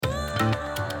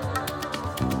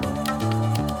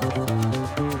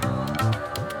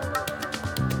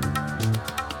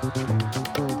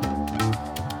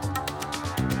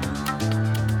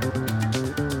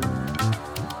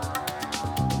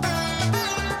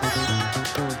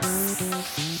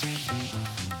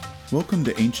Welcome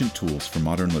to Ancient Tools for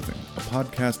Modern Living, a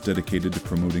podcast dedicated to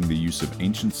promoting the use of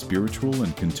ancient spiritual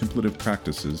and contemplative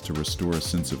practices to restore a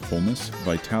sense of wholeness,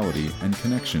 vitality, and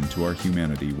connection to our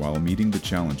humanity while meeting the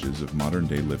challenges of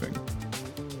modern-day living.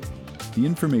 The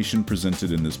information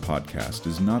presented in this podcast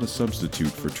is not a substitute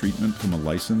for treatment from a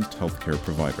licensed healthcare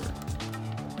provider.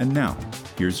 And now,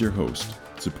 here's your host,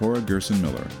 Zipporah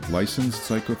Gerson-Miller, licensed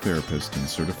psychotherapist and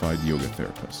certified yoga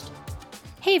therapist.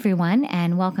 Hey everyone,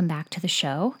 and welcome back to the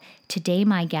show. Today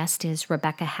my guest is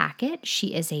Rebecca Hackett.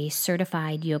 She is a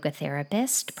certified yoga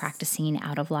therapist practicing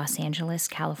out of Los Angeles,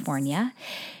 California.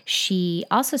 She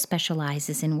also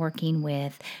specializes in working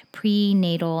with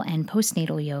prenatal and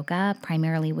postnatal yoga,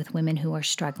 primarily with women who are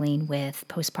struggling with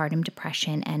postpartum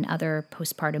depression and other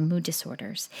postpartum mood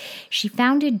disorders. She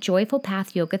founded Joyful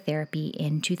Path Yoga Therapy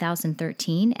in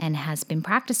 2013 and has been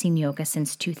practicing yoga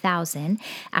since 2000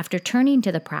 after turning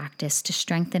to the practice to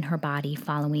strengthen her body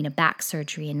following a back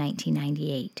surgery in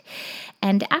 1998.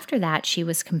 And after that, she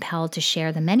was compelled to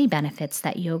share the many benefits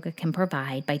that yoga can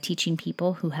provide by teaching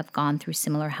people who have gone through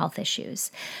similar health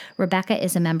issues. Rebecca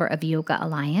is a member of Yoga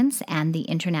Alliance and the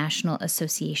International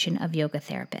Association of Yoga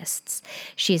Therapists.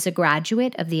 She is a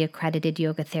graduate of the accredited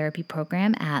yoga therapy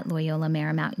program at Loyola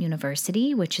Marymount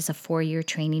University, which is a 4-year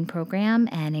training program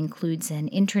and includes an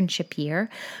internship year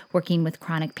working with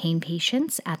chronic pain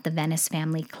patients at the Venice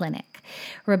Family Clinic.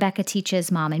 Rebecca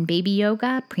teaches mom and baby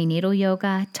yoga, prenatal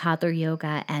yoga, toddler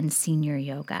yoga, and senior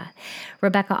yoga.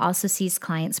 Rebecca also sees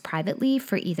clients privately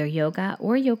for either yoga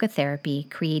or yoga therapy,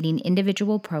 creating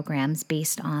individual programs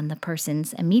based on the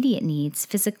person's immediate needs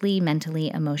physically, mentally,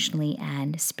 emotionally,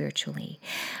 and spiritually.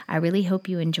 I really hope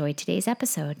you enjoyed today's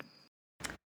episode.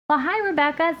 Well, hi,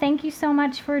 Rebecca. Thank you so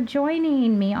much for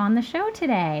joining me on the show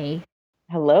today.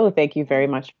 Hello. Thank you very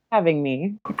much for having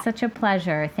me. It's such a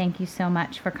pleasure. Thank you so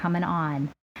much for coming on.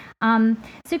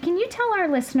 So can you tell our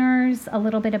listeners a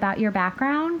little bit about your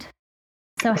background?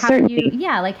 So how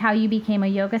you became a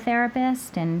yoga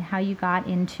therapist and how you got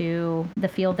into the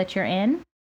field that you're in?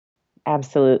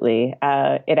 Absolutely.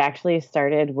 It actually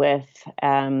started with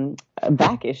a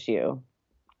back issue.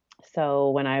 So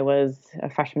when I was a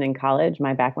freshman in college,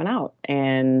 my back went out.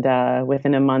 And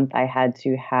within a month, I had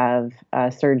to have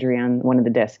surgery on one of the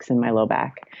discs in my low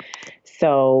back.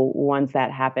 So once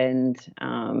that happened,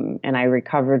 and I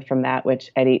recovered from that,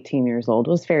 which at 18 years old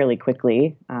was fairly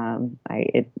quickly,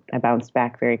 I bounced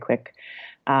back very quick.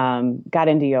 Got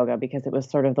into yoga because it was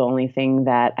sort of the only thing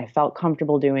that I felt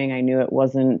comfortable doing. I knew it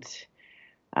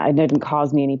didn't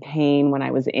cause me any pain. When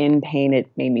I was in pain, it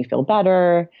made me feel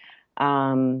better.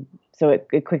 So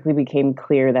it quickly became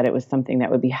clear that it was something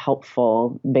that would be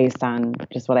helpful based on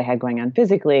just what I had going on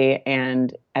physically.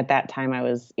 And at that time I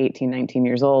was 18, 19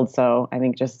 years old. So I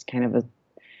think just kind of a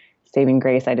saving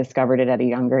grace, I discovered it at a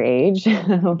younger age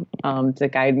to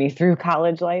guide me through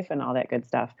college life and all that good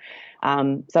stuff.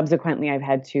 Subsequently, I've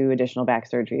had 2 additional back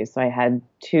surgeries. So I had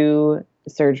 2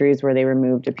 surgeries where they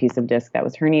removed a piece of disc that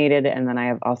was herniated. And then I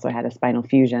have also had a spinal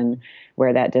fusion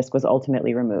where that disc was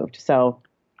ultimately removed. So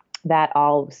that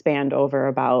all spanned over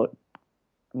about,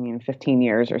 15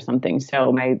 years or something.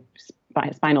 So my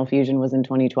spinal fusion was in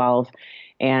 2012.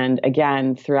 And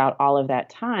again, throughout all of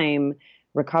that time,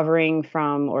 recovering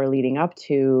from or leading up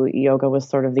to, yoga was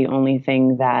sort of the only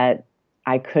thing that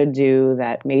I could do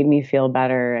that made me feel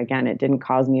better. Again, it didn't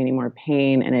cause me any more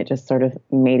pain, and it just sort of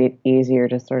made it easier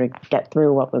to sort of get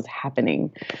through what was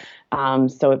happening.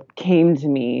 So it came to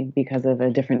me because of a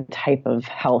different type of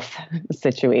health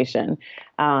situation.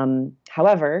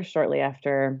 However, shortly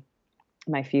after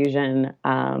my fusion,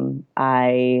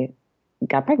 I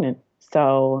got pregnant.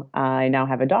 So I now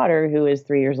have a daughter who is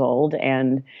 3 years old.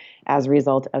 And as a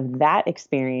result of that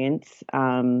experience,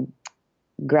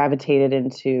 gravitated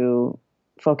into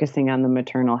focusing on the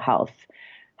maternal health.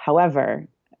 However,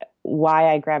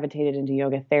 why I gravitated into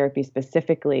yoga therapy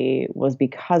specifically was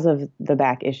because of the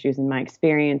back issues in my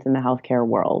experience in the healthcare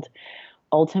world.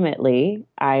 Ultimately,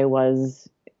 I was,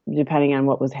 depending on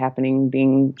what was happening,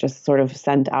 being just sort of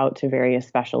sent out to various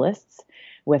specialists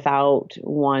without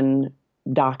one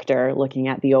doctor looking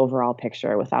at the overall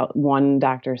picture, without one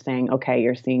doctor saying, okay,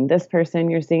 you're seeing this person,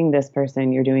 you're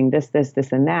doing this,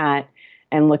 and that,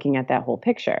 and looking at that whole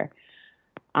picture.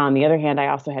 On the other hand, I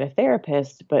also had a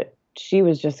therapist, but she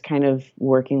was just kind of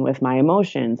working with my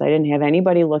emotions. I didn't have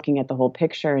anybody looking at the whole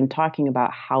picture and talking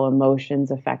about how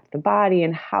emotions affect the body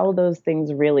and how those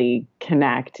things really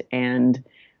connect and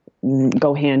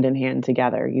go hand in hand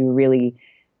together. You really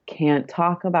can't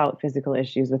talk about physical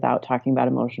issues without talking about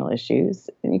emotional issues.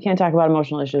 And you can't talk about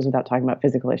emotional issues without talking about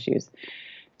physical issues.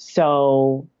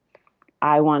 So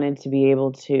I wanted to be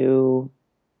able to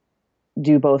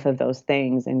do both of those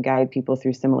things and guide people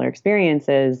through similar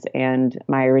experiences. And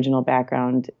my original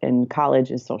background in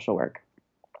college is social work.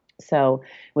 So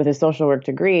with a social work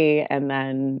degree and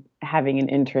then having an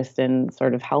interest in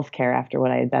sort of healthcare after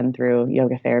what I had been through,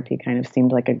 yoga therapy kind of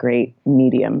seemed like a great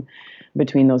medium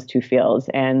between those two fields.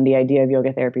 And the idea of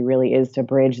yoga therapy really is to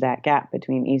bridge that gap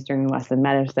between Eastern and Western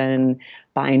medicine,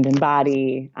 mind and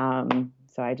body.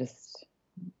 So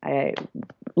I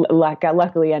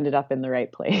luckily ended up in the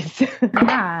right place.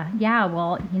 Yeah.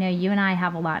 Well, you and I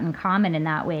have a lot in common in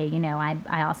that way.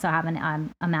 I also have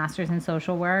a master's in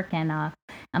social work, and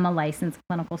I'm a licensed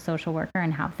clinical social worker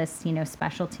and have this,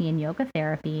 specialty in yoga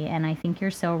therapy. And I think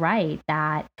you're so right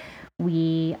that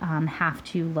we have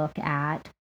to look at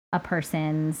a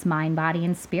person's mind, body,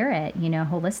 and spirit,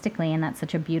 holistically. And that's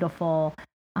such a beautiful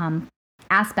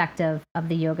aspect of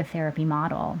the yoga therapy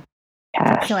model.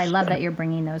 Yes. So I love that you're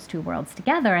bringing those two worlds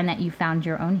together and that you found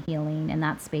your own healing in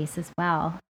that space as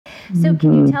well. So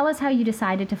can you tell us how you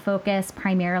decided to focus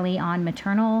primarily on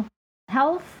maternal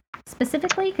health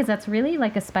specifically? Because that's really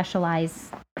like a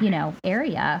specialized,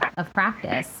 area of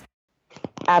practice.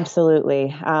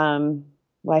 Absolutely.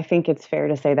 Well, I think it's fair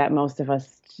to say that most of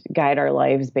us guide our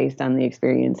lives based on the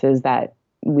experiences that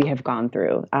we have gone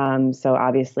through. So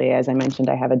obviously, as I mentioned,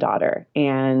 I have a daughter,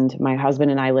 and my husband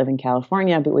and I live in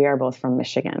California, but we are both from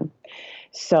Michigan.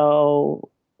 So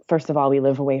first of all, we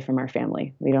live away from our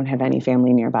family. We don't have any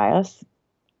family nearby us.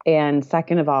 And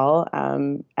second of all,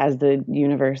 as the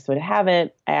universe would have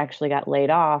it, I actually got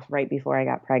laid off right before I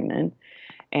got pregnant.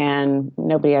 And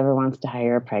nobody ever wants to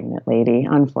hire a pregnant lady,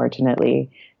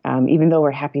 unfortunately, even though we're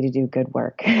happy to do good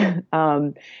work.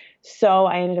 So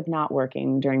I ended up not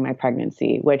working during my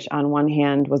pregnancy, which on one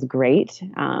hand was great.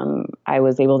 I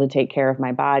was able to take care of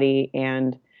my body,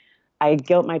 and I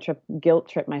guilt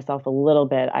tripped myself a little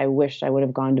bit. I wished I would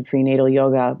have gone to prenatal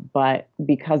yoga, but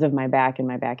because of my back and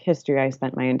my back history, I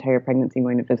spent my entire pregnancy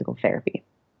going to physical therapy.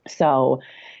 So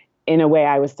in a way,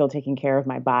 I was still taking care of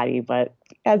my body, but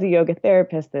as a yoga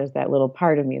therapist, there's that little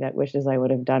part of me that wishes I would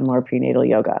have done more prenatal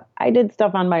yoga. I did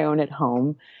stuff on my own at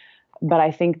home, but I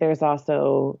think there's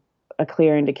also a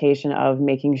clear indication of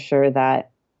making sure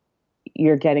that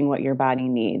you're getting what your body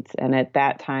needs. And at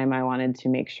that time, I wanted to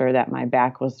make sure that my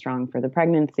back was strong for the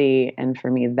pregnancy. And for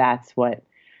me, that's what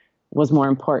was more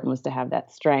important, was to have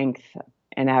that strength.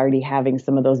 And already having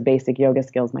some of those basic yoga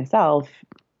skills myself,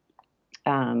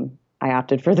 I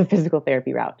opted for the physical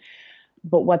therapy route.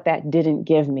 But what that didn't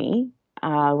give me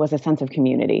was a sense of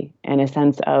community and a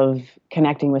sense of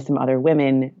connecting with some other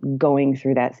women going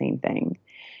through that same thing.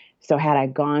 So had I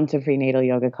gone to prenatal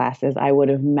yoga classes, I would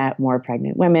have met more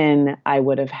pregnant women. I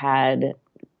would have had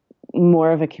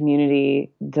more of a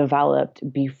community developed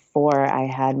before I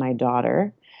had my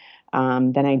daughter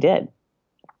than I did.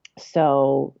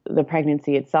 So the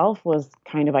pregnancy itself was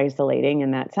kind of isolating in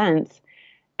that sense.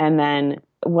 And then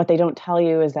what they don't tell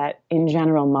you is that in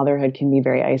general, motherhood can be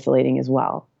very isolating as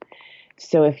well.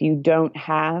 So if you don't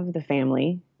have the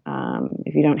family,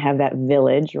 if you don't have that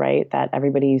village, right, that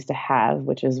everybody used to have,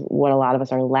 which is what a lot of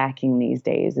us are lacking these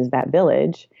days, is that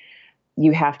village,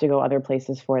 you have to go other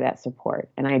places for that support.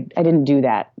 And I didn't do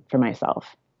that for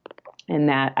myself. And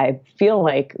that, I feel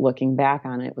like, looking back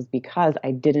on it, was because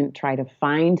I didn't try to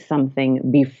find something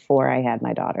before I had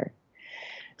my daughter.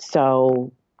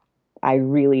 So I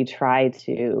really try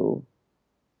to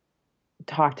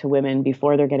talk to women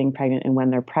before they're getting pregnant and when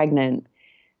they're pregnant,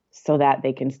 so that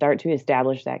they can start to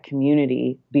establish that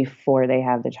community before they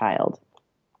have the child.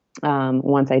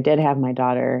 Once I did have my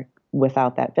daughter,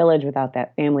 without that village, without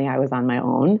that family, I was on my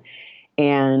own.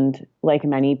 And like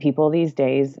many people these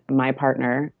days, my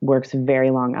partner works very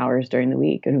long hours during the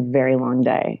week and a very long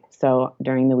day. So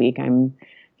during the week,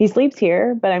 he sleeps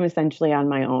here, but I'm essentially on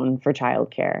my own for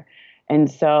childcare. And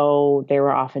so there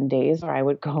were often days where I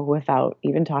would go without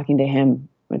even talking to him,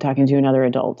 or talking to another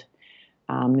adult.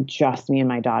 Just me and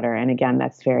my daughter. And again,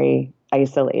 that's very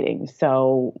isolating.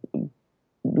 So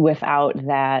without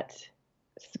that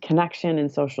connection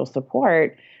and social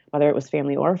support, whether it was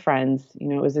family or friends,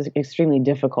 it was extremely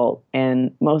difficult.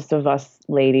 And most of us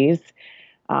ladies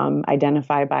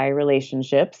identify by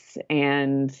relationships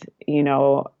and,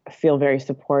 feel very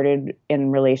supported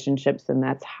in relationships. And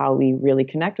that's how we really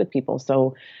connect with people.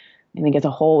 So I think as a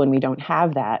whole, when we don't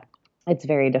have that, it's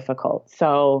very difficult.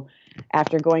 So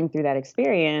after going through that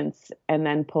experience, and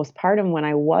then postpartum, when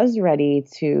I was ready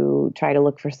to try to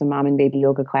look for some mom and baby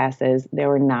yoga classes, there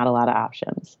were not a lot of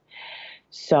options.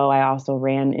 So I also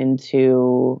ran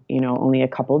into, only a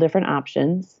couple different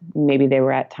options. Maybe they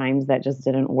were at times that just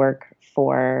didn't work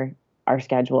for our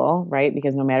schedule, right?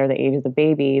 Because no matter the age of the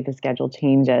baby, the schedule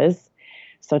changes.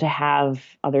 So to have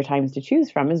other times to choose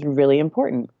from is really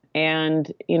important. And,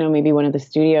 maybe one of the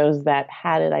studios that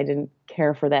had it, I didn't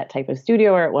care for that type of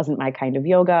studio, or it wasn't my kind of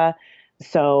yoga.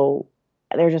 So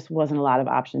there just wasn't a lot of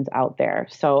options out there.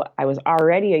 So I was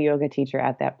already a yoga teacher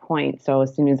at that point. So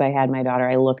as soon as I had my daughter,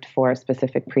 I looked for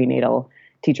specific prenatal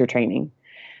teacher training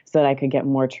so that I could get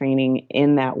more training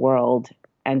in that world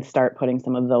and start putting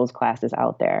some of those classes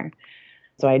out there.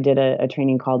 So I did a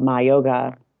training called Ma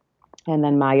Yoga. And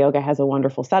then Ma Yoga has a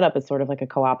wonderful setup. It's sort of like a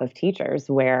co-op of teachers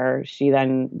where she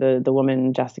then, the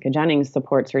woman, Jessica Jennings,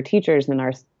 supports her teachers, and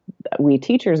we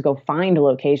teachers go find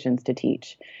locations to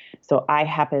teach. So I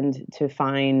happened to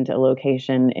find a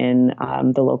location in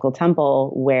the local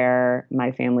temple where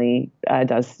my family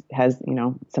has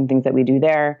some things that we do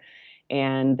there.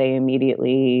 And they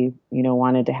immediately,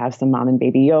 wanted to have some mom and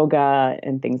baby yoga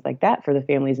and things like that for the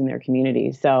families in their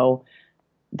community. So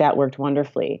that worked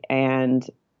wonderfully. And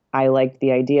I liked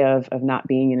the idea of not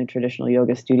being in a traditional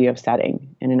yoga studio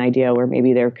setting, and an idea where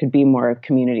maybe there could be more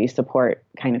community support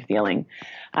kind of feeling.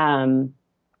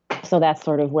 So that's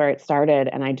sort of where it started.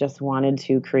 And I just wanted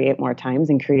to create more times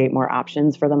and create more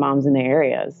options for the moms in the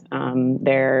areas.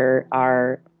 There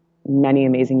are many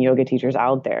amazing yoga teachers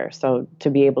out there. So to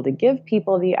be able to give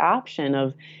people the option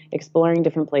of exploring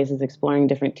different places, exploring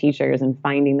different teachers, and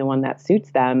finding the one that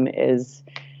suits them is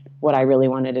what I really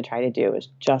wanted to try to do, is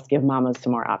just give mamas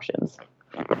some more options.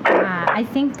 I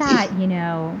think that,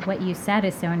 what you said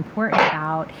is so important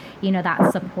about,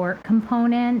 that support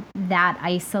component, that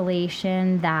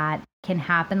isolation that can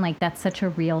happen. Like, that's such a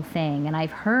real thing. And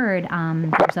I've heard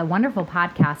there's a wonderful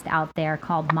podcast out there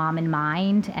called Mom and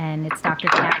Mind, and it's Dr.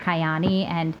 Kat Kayani.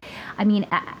 And I mean,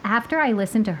 after I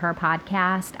listened to her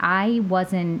podcast, I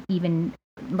wasn't even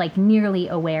nearly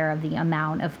aware of the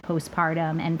amount of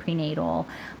postpartum and prenatal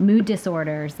mood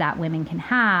disorders that women can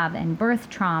have, and birth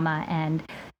trauma, and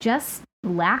just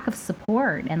lack of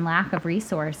support and lack of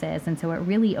resources. And so it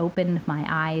really opened my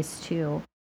eyes to,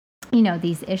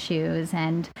 these issues.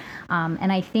 And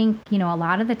I think, a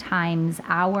lot of the times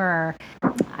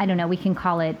we can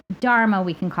call it dharma,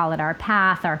 we can call it our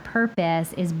path, our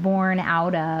purpose is born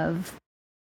out of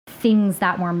things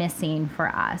that were missing for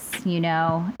us,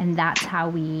 and that's how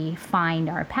we find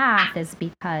our path, is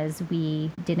because we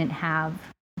didn't have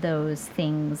those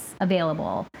things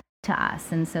available to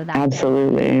us. And so that's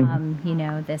absolutely,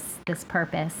 this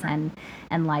purpose and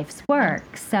life's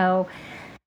work. So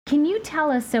can you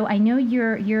tell us, so I know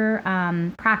your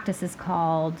practice is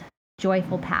called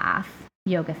Joyful Path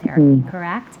Yoga Therapy,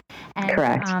 correct? And,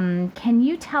 correct. Can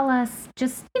you tell us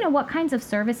just, what kinds of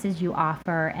services you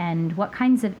offer, and what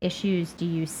kinds of issues do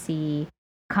you see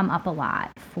come up a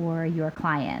lot for your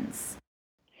clients?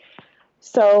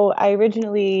 So I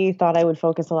originally thought I would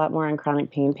focus a lot more on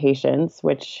chronic pain patients,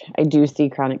 which I do see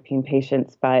chronic pain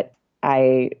patients, but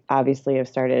I obviously have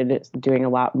started doing a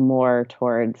lot more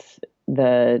towards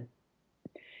the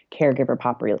caregiver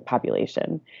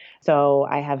population. So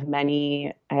I have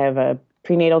a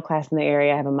prenatal class in the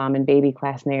area, I have a mom and baby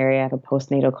class in the area, I have a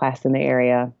postnatal class in the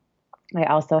area. I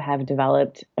also have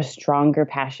developed a stronger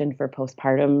passion for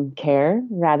postpartum care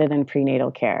rather than prenatal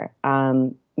care,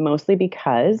 mostly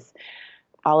because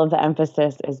all of the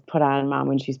emphasis is put on mom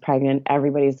when she's pregnant.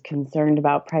 Everybody's concerned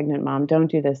about pregnant mom. Don't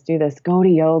do this, go to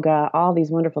yoga, all these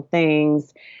wonderful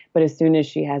things. But as soon as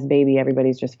she has baby,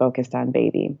 everybody's just focused on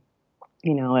baby.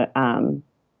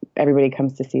 Everybody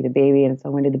comes to see the baby, and so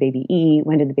when did the baby eat?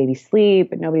 When did the baby sleep?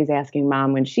 But nobody's asking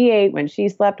mom when she ate, when she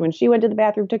slept, when she went to the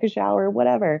bathroom, took a shower,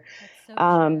 whatever. That's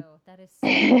so true. That is so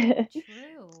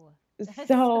true. That's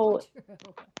so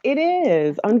true. It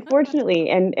is, unfortunately.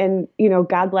 And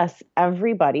God bless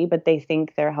everybody, but they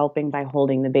think they're helping by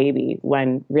holding the baby,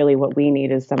 when really what we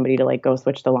need is somebody to go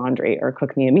switch the laundry, or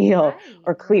cook me a meal,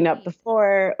 or clean up the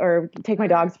floor, or take my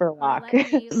dogs for a walk.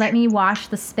 Let me wash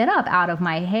the spit up out of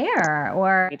my hair,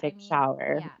 or take a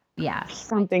shower. Yeah.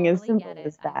 Something as simple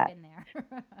as that.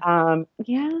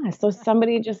 So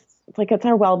somebody just, it's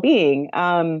our well-being.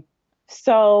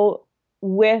 So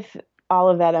with all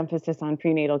of that emphasis on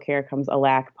prenatal care comes a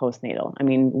lack postnatal. I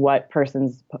mean, what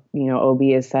person's, OB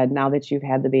has said, now that you've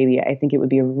had the baby, I think it would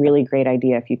be a really great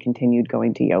idea if you continued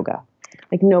going to yoga.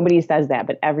 Nobody says that,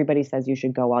 but everybody says you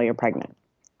should go while you're pregnant.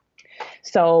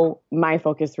 So my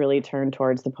focus really turned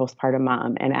towards the postpartum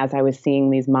mom. And as I was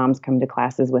seeing these moms come to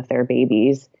classes with their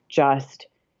babies, just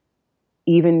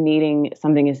even needing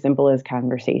something as simple as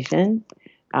conversation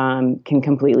can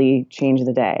completely change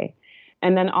the day.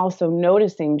 And then also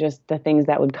noticing just the things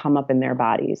that would come up in their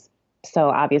bodies. So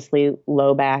obviously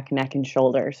low back, neck, and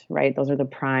shoulders, right? Those are the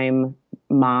prime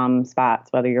mom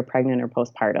spots, whether you're pregnant or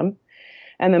postpartum.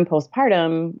 And then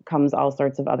postpartum comes all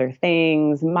sorts of other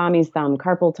things: mommy's thumb,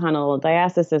 carpal tunnel,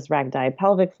 diastasis recti,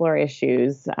 pelvic floor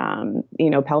issues,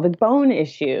 pelvic bone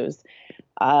issues,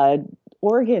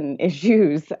 organ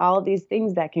issues, all of these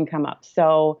things that can come up.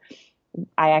 So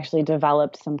I actually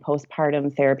developed some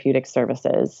postpartum therapeutic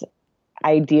services,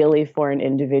 ideally for an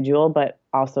individual, but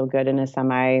also good in a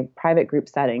semi-private group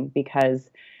setting, because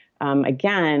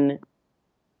again,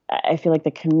 I feel like the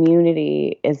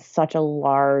community is such a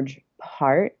large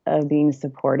part of being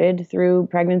supported through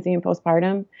pregnancy and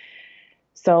postpartum.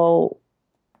 So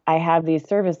I have these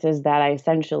services that I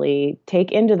essentially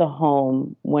take into the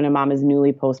home when a mom is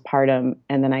newly postpartum,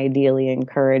 and then ideally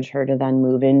encourage her to then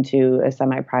move into a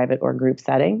semi-private or group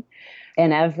setting.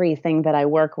 And everything that I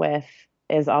work with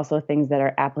is also things that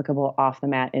are applicable off the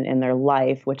mat and in their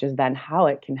life, which is then how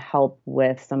it can help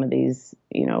with some of these,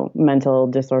 mental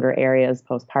disorder areas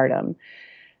postpartum.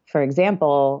 For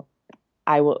example,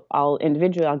 I'll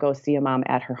go see a mom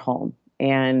at her home,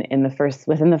 and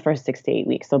within the first 6 to 8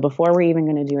 weeks. So before we're even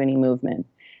going to do any movement,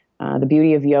 the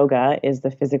beauty of yoga is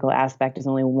the physical aspect is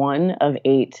only one of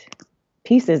 8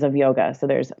 pieces of yoga. So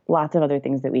there's lots of other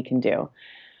things that we can do.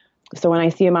 So when I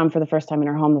see a mom for the first time in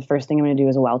her home, the first thing I'm going to do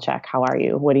is a well check. How are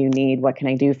you? What do you need? What can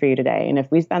I do for you today? And if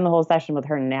we spend the whole session with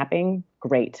her napping,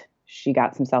 great. She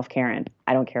got some self-care in.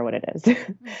 I don't care what it is.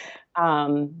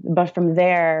 But from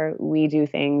there, we do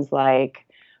things like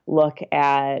look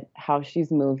at how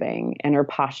she's moving and her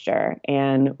posture.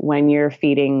 And when you're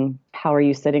feeding, how are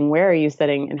you sitting? Where are you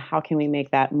sitting? And how can we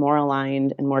make that more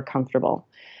aligned and more comfortable?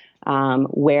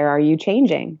 Where are you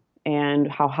changing?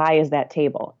 And how high is that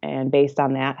table? And based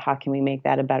on that, how can we make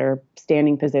that a better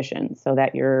standing position so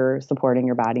that you're supporting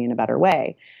your body in a better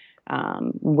way?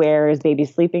 Where is baby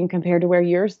sleeping compared to where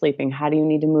you're sleeping? How do you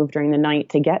need to move during the night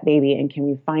to get baby? And can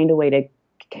we find a way to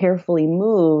carefully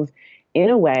move in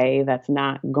a way that's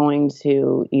not going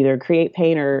to either create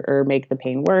pain or make the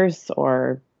pain worse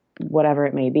or whatever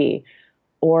it may be,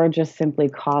 or just simply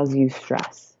cause you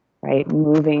stress, right?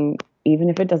 Moving,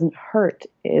 even if it doesn't hurt,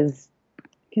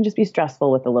 can just be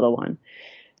stressful with the little one.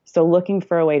 So looking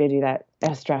for a way to do that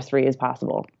as stress-free as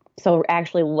possible. So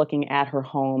actually looking at her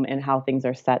home and how things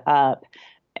are set up,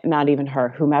 not even her,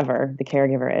 whomever the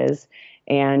caregiver is,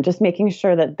 and just making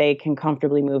sure that they can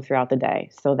comfortably move throughout the day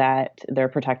so that they're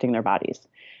protecting their bodies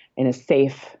in a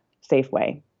safe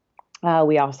way.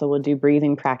 We also will do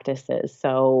breathing practices.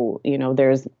 So,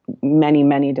 there's many,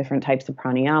 many different types of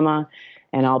pranayama,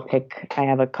 and I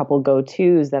have a couple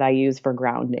go-tos that I use for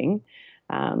grounding.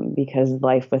 Because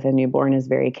life with a newborn is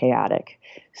very chaotic.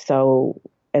 So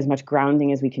as much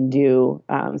grounding as we can do.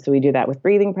 So we do that with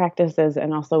breathing practices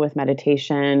and also with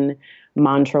meditation,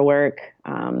 mantra work.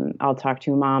 I'll talk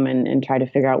to a mom and try to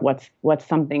figure out what's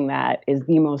something that is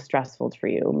the most stressful for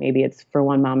you. Maybe it's, for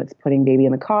one mom, it's putting baby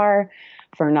in the car.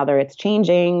 For another, it's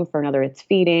changing. For another, it's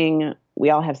feeding. We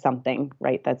all have something,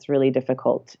 right, that's really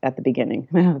difficult at the beginning,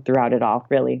 throughout it all,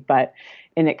 really.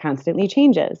 And it constantly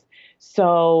changes.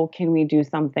 So can we do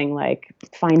something like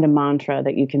find a mantra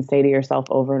that you can say to yourself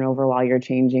over and over while you're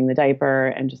changing the diaper,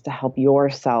 and just to help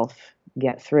yourself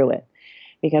get through it?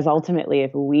 Because ultimately,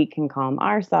 if we can calm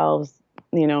ourselves,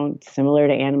 similar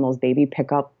to animals, baby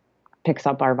picks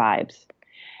up our vibes.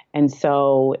 And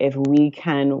so if we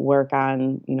can work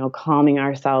on, calming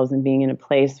ourselves and being in a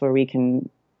place where we can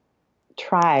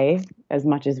try as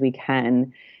much as we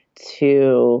can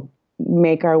to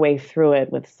make our way through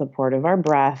it with support of our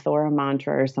breath or a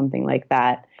mantra or something like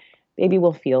that, baby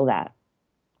will feel that.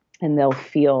 And they'll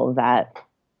feel that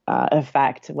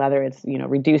effect, whether it's,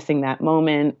 reducing that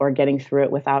moment or getting through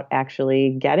it without actually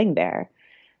getting there.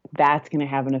 That's going to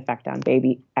have an effect on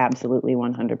baby. Absolutely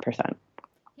 100%.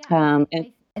 Yeah.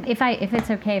 If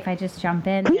it's okay, if I just jump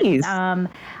in, please.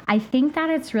 I think that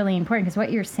it's really important, because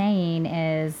what you're saying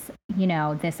is,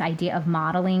 this idea of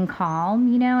modeling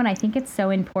calm, and I think it's so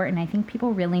important. I think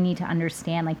people really need to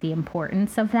understand the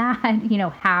importance of that,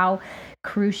 how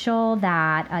crucial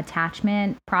that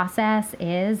attachment process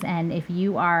is. And if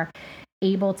you are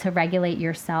able to regulate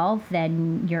yourself,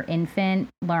 then your infant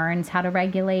learns how to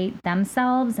regulate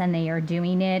themselves, and they are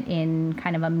doing it in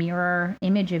kind of a mirror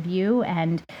image of you.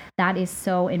 And that is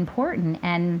so important.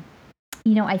 And,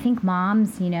 I think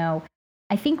moms,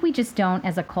 I think we just don't,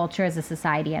 as a culture, as a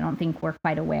society, I don't think we're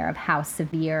quite aware of how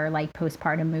severe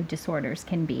postpartum mood disorders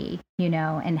can be,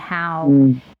 and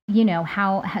how,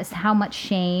 how much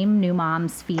shame new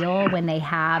moms feel when they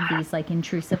have these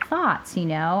intrusive thoughts.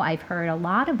 I've heard a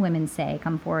lot of women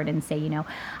come forward and say,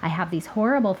 I have these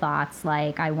horrible thoughts,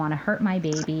 like I want to hurt my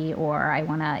baby, or I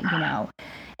want to,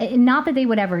 not that they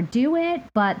would ever do it,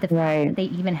 but the fact Right. that they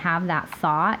even have that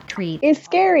thought creates It's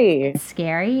scary. It's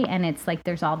scary, and it's like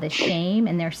there's all this shame,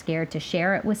 and they're scared to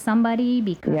share it with somebody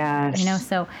because Yes.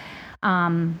 So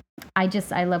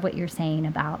I love what you're saying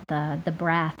about the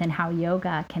breath and how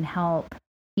yoga can help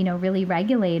really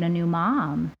regulate a new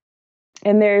mom.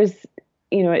 And there's,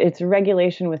 it's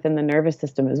regulation within the nervous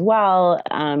system as well,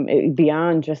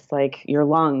 beyond just like your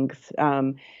lungs.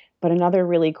 But another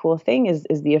really cool thing is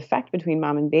the effect between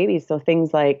mom and baby. So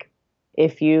things like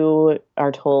if you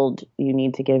are told you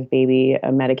need to give baby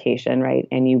a medication, right,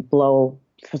 and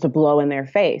supposed to blow in their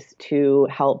face to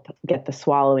help get the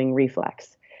swallowing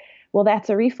reflex. Well, that's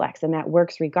a reflex, and that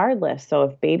works regardless. So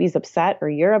if baby's upset or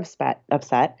you're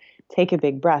upset, take a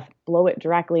big breath, blow it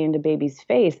directly into baby's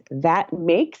face. That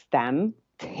makes them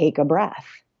take a breath.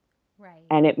 Right.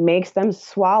 And it makes them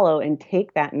swallow and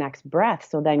take that next breath.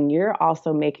 So then you're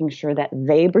also making sure that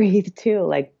they breathe too,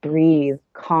 like breathe,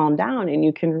 calm down. And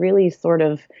you can really sort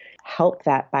of help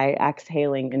that by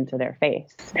exhaling into their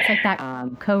face. It's like that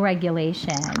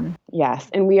co-regulation. Yes.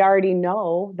 And we already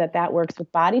know that works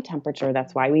with body temperature.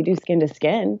 That's why we do skin to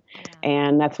skin.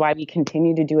 And that's why we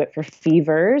continue to do it for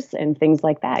fevers and things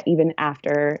like that, even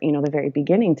after, the very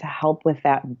beginning, to help with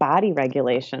that body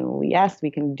regulation. Well, yes, we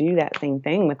can do that same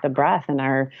thing with the breath and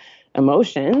our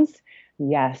emotions.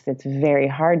 Yes, it's very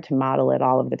hard to model it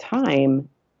all of the time,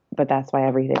 but that's why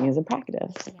everything is a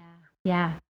practice.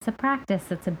 Yeah. It's a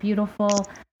practice. It's a beautiful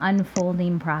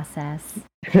unfolding process.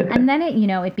 And then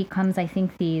it becomes, I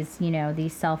think, these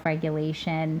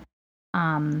self-regulation,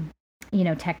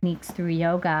 techniques through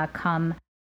yoga come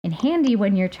in handy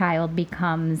when your child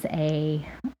becomes a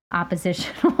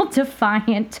oppositional,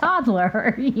 defiant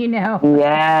toddler,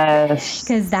 Yes.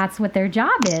 Because that's what their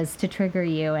job is, to trigger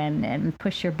you and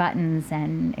push your buttons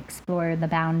and explore the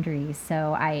boundaries.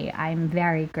 So I'm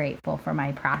very grateful for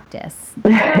my practice.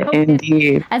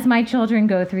 Indeed. As my children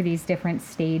go through these different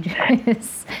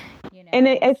stages. And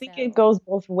I think it goes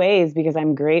both ways, because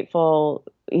I'm grateful,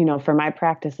 for my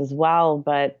practice as well.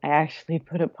 But I actually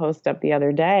put a post up the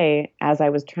other day as I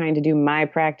was trying to do my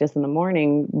practice in the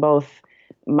morning. Both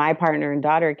my partner and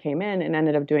daughter came in and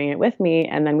ended up doing it with me.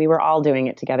 And then we were all doing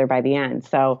it together by the end.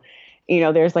 So,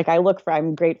 there's like,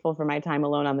 I'm grateful for my time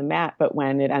alone on the mat, but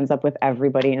when it ends up with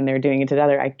everybody and they're doing it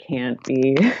together, I can't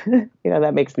be,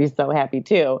 that makes me so happy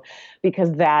too,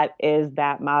 because that is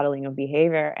that modeling of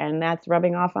behavior, and that's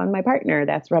rubbing off on my partner.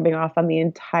 That's rubbing off on the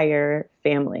entire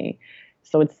family.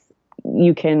 So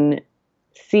you can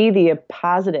see the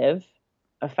positive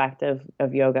effect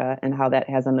of yoga and how that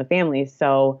has on the family.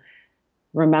 So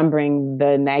remembering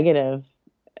the negative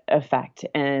effect,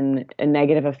 and a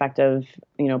negative effect of,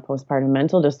 postpartum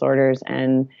mental disorders,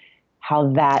 and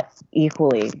how that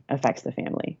equally affects the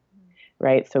family,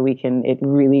 right? So it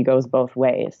really goes both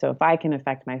ways. So if I can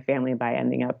affect my family by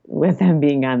ending up with them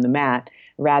being on the mat,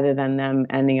 rather than them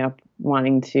ending up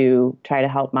wanting to try to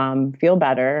help mom feel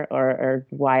better, or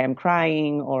why I'm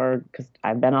crying, or because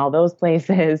I've been all those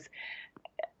places,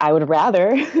 I would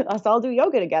rather us all do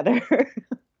yoga together.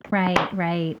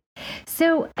 Right.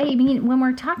 So, I mean, when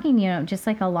we're talking, just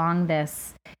like along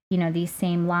this, these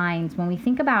same lines, when we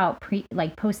think about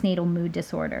postnatal mood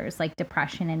disorders like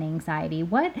depression and anxiety,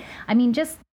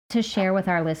 just to share with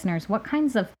our listeners, what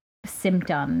kinds of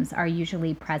symptoms are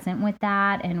usually present with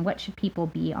that, and what should people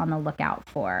be on the lookout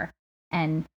for?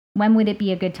 And when would it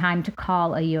be a good time to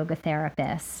call a yoga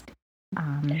therapist?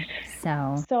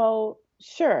 So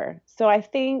sure. So I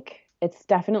think it's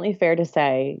definitely fair to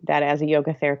say that as a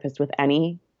yoga therapist with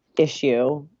any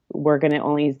issue, we're going to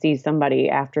only see somebody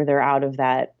after they're out of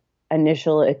that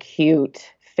initial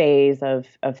acute phase of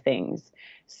things.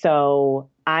 So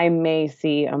I may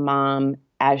see a mom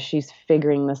as she's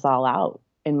figuring this all out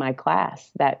in my class,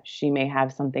 that she may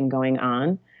have something going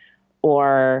on,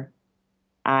 or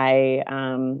I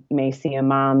may see a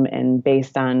mom, and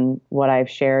based on what I've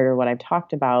shared or what I've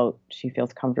talked about, she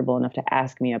feels comfortable enough to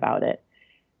ask me about it.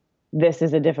 This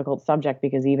is a difficult subject,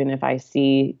 because even if I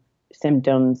see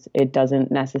symptoms, it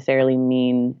doesn't necessarily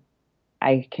mean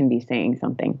I can be saying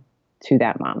something to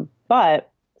that mom. But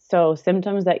so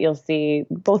symptoms that you'll see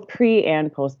both pre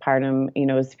and postpartum,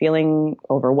 is feeling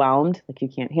overwhelmed, like you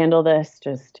can't handle this,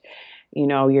 just,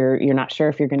 you're not sure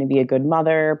if you're going to be a good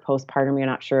mother. Postpartum, you're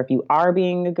not sure if you are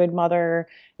being a good mother.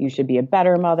 You should be a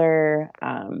better mother.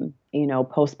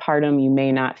 Postpartum, you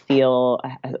may not feel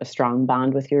a strong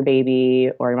bond with your baby,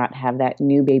 or not have that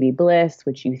new baby bliss,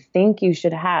 which you think you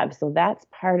should have. So that's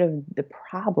part of the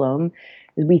problem,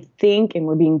 is we think, and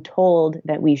we're being told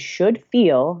that we should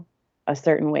feel a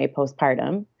certain way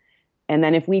postpartum. And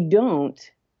then if we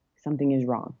don't, something is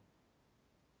wrong.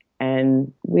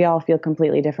 And we all feel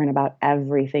completely different about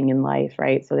everything in life,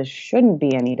 right? So this shouldn't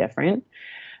be any different.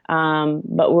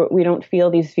 But we don't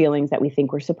feel these feelings that we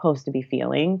think we're supposed to be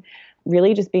feeling.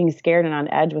 Really just being scared and on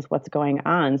edge with what's going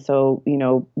on. So,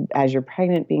 as you're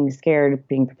pregnant, being scared,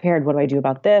 being prepared, what do I do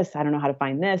about this? I don't know how to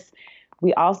find this.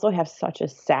 We also have such a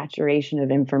saturation of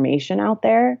information out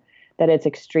there that it's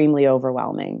extremely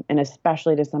overwhelming. And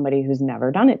especially to somebody who's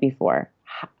never done it before.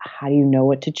 How do you know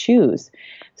what to choose?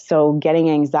 So getting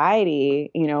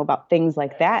anxiety, about things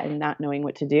like that and not knowing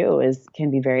what to do can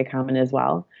be very common as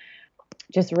well.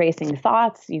 Just racing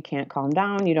thoughts. You can't calm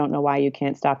down. You don't know why you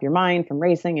can't stop your mind from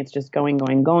racing. It's just going,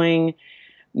 going, going.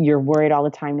 You're worried all the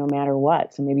time, no matter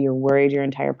what. So maybe you're worried your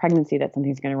entire pregnancy that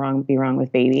something's going to be wrong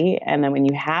with baby. And then when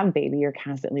you have baby, you're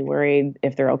constantly worried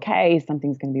if they're okay,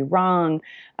 something's going to be wrong.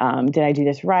 Did I do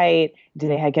this right?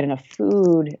 Did they get enough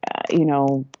food?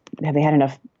 Have they had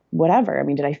enough whatever? I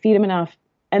mean, did I feed them enough?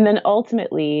 And then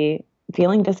ultimately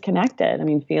feeling disconnected. I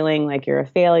mean, feeling like you're a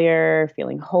failure,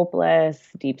 feeling hopeless,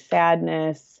 deep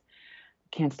sadness,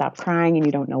 can't stop crying and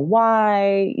you don't know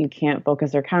why, you can't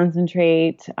focus or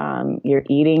concentrate, your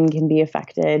eating can be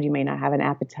affected, you may not have an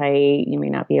appetite, you may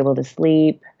not be able to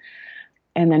sleep.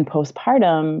 And then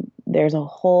postpartum, there's a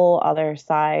whole other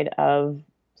side of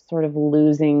sort of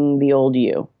losing the old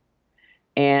you.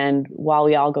 And while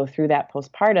we all go through that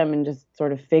postpartum and just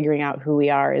sort of figuring out who we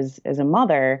are as a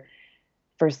mother,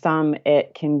 for some,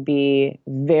 it can be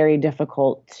very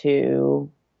difficult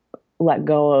to let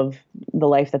go of the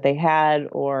life that they had,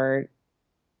 or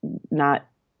not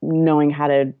knowing how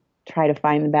to try to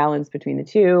find the balance between the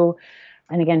two.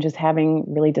 And again, just having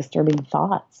really disturbing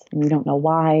thoughts and you don't know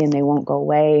why and they won't go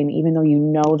away. And even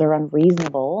though they're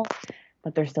unreasonable,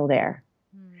 but they're still there.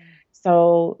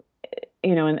 So,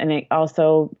 and it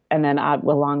also, and then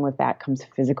along with that comes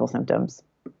physical symptoms.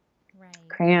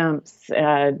 Cramps,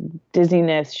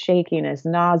 dizziness, shakiness,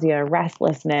 nausea,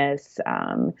 restlessness,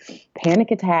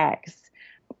 panic attacks,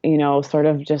 sort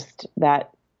of just that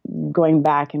going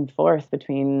back and forth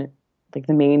between like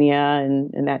the mania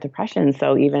and that depression.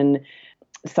 So even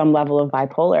some level of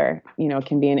bipolar,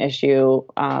 can be an issue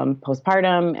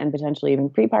postpartum and potentially even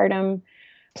prepartum.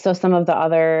 So some of the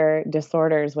other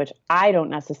disorders, which I don't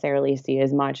necessarily see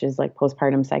as much, is like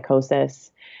postpartum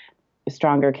psychosis,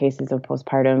 stronger cases of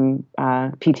postpartum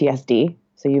PTSD.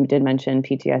 So you did mention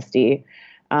PTSD,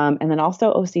 and then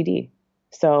also OCD.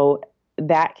 So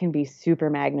that can be super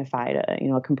magnified,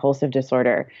 a compulsive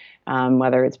disorder,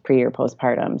 whether it's pre or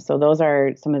postpartum. So those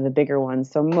are some of the bigger ones.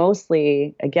 So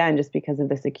mostly, again, just because of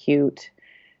this acute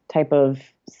type of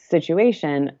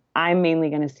situation, I'm mainly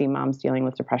going to see moms dealing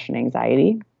with depression,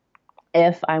 anxiety.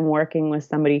 If I'm working with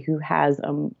somebody who has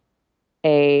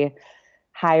a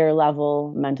higher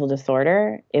level mental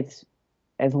disorder, it's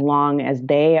as long as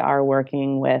they are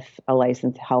working with a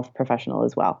licensed health professional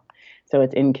as well. So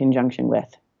it's in conjunction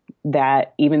with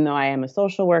that. Even though I am a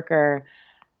social worker,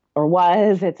 or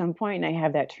was at some point, and I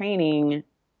have that training,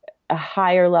 a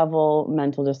higher level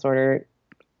mental disorder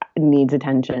needs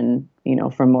attention,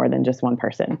 from more than just one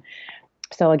person.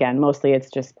 So again, mostly it's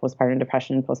just postpartum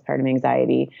depression, postpartum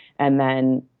anxiety. And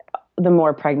then the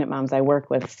more pregnant moms I work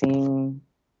with, seeing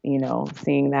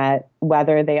that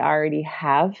whether they already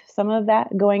have some of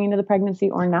that going into the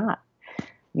pregnancy or not.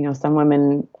 Some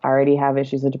women already have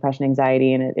issues with depression,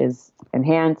 anxiety, and it is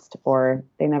enhanced, or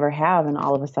they never have, and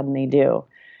all of a sudden they do.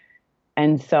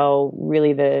 And so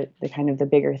really the kind of the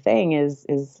bigger thing is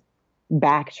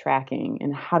backtracking,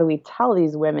 and how do we tell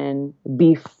these women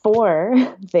before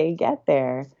they get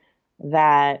there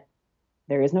that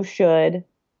there is no should,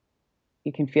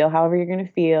 you can feel however you're going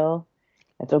to feel.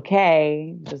 That's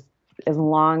okay, just as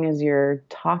long as you're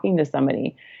talking to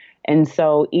somebody. And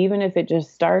so even if it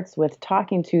just starts with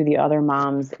talking to the other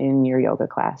moms in your yoga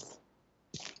class.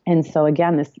 And so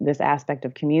again, this aspect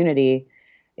of community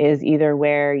is either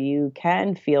where you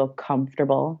can feel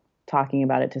comfortable talking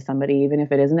about it to somebody, even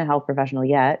if it isn't a health professional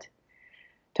yet,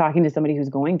 talking to somebody who's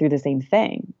going through the same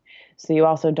thing. So you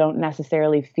also don't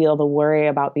necessarily feel the worry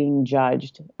about being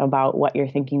judged about what you're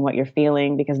thinking, what you're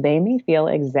feeling, because they may feel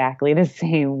exactly the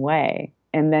same way.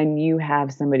 And then you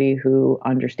have somebody who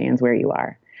understands where you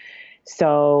are.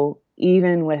 So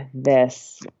even with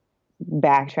this,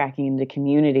 backtracking into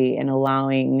community and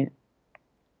allowing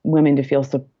women to feel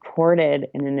supported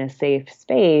and in a safe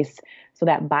space, so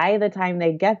that by the time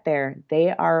they get there,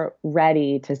 they are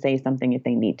ready to say something if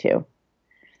they need to.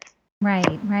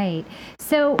 Right.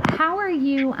 So how are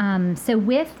you, so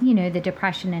with, the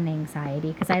depression and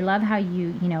anxiety, because I love how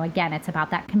you, again, it's about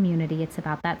that community, it's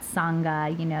about that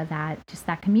Sangha,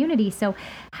 that community. So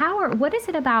what is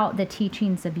it about the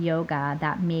teachings of yoga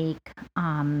that make,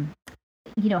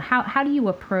 how do you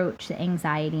approach the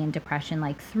anxiety and depression,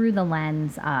 like through the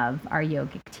lens of our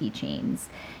yogic teachings?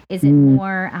 Is it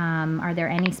more, are there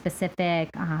any specific,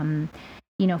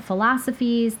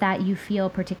 philosophies that you feel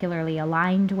particularly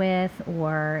aligned with,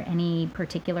 or any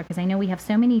particular, because I know we have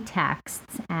so many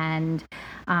texts and,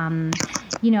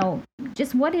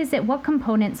 just what is it, what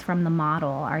components from the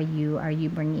model are you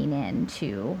bringing in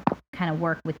to kind of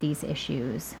work with these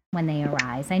issues when they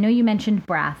arise? I know you mentioned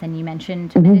breath and you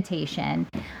mentioned meditation,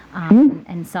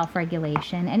 and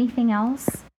self-regulation. Anything else?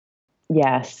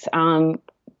 Yes. And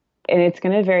it's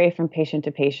going to vary from patient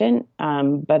to patient.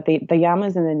 But the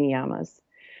yamas and the niyamas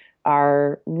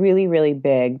are really, really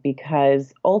big,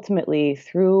 because ultimately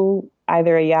through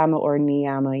either a yama or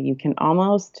niyama, you can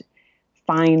almost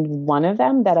find one of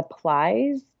them that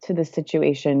applies to the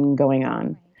situation going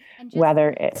on.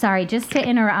 Sorry to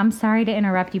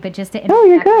interrupt you, but just to interrupt, oh,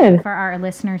 you're good. For our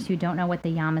listeners who don't know what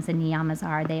the yamas and niyamas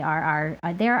are,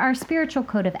 they're our spiritual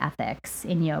code of ethics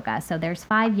in yoga. So there's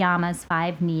 5 yamas,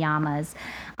 5 niyamas.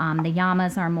 The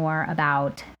yamas are more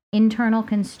about internal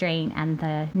constraint, and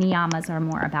the niyamas are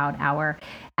more about our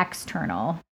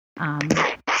external, I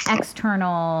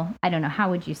don't know, how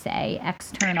would you say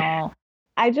external?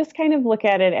 I just kind of look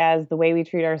at it as the way we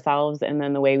treat ourselves and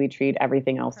then the way we treat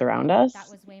everything else around us. That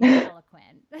was way more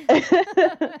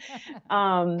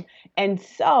eloquent. And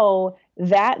so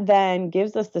that then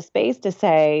gives us the space to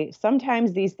say,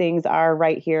 sometimes these things are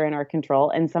right here in our control,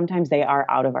 and sometimes they are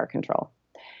out of our control.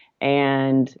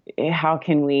 And how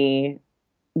can we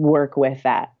work with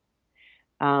that?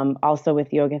 Also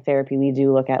with yoga therapy, we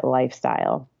do look at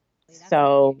lifestyle.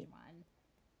 So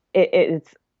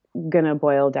it's going to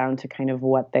boil down to kind of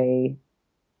what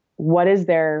is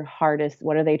their hardest,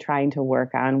 what are they trying to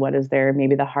work on? What is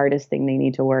maybe the hardest thing they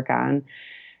need to work on?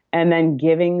 And then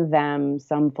giving them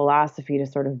some philosophy to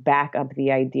sort of back up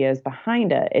the ideas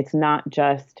behind it. It's not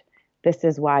just, this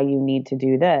is why you need to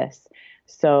do this.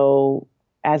 So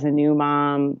as a new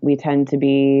mom, we tend to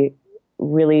be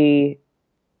really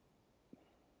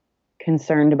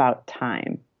concerned about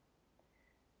time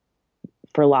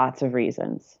for lots of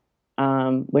reasons.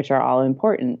 Which are all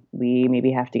important. We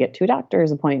maybe have to get to a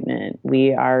doctor's appointment.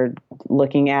 We are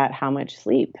looking at how much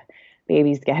sleep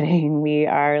baby's getting. We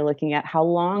are looking at how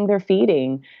long they're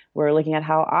feeding. We're looking at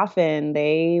how often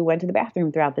they went to the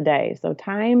bathroom throughout the day. So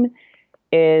time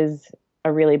is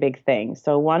a really big thing.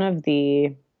 So one of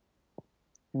the,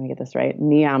 let me get this right,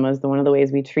 niyamas, one of the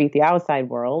ways we treat the outside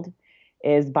world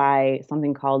is by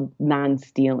something called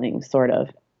non-stealing, sort of,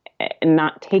 and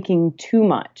not taking too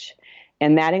much.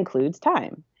 And that includes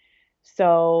time.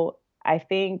 So I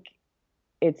think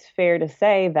it's fair to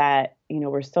say that,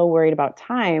 we're so worried about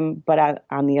time, but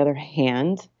on the other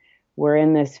hand, we're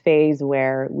in this phase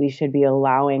where we should be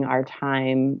allowing our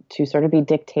time to sort of be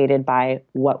dictated by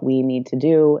what we need to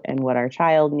do and what our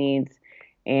child needs,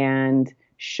 and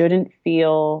shouldn't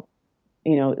feel,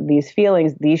 these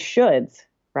feelings, these shoulds,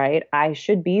 right? I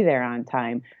should be there on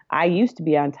time. I used to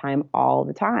be on time all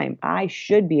the time. I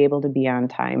should be able to be on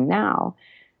time now.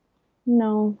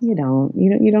 No, you don't.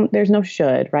 You don't. There's no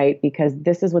should, right? Because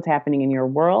this is what's happening in your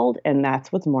world, and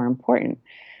that's what's more important.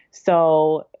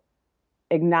 So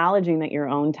acknowledging that your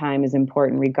own time is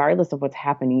important, regardless of what's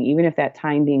happening, even if that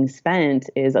time being spent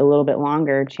is a little bit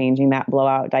longer, changing that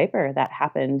blowout diaper that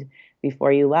happened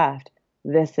before you left.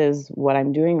 This is what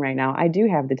I'm doing right now. I do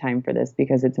have the time for this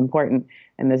because it's important.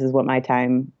 And this is what my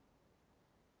time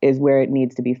is, where it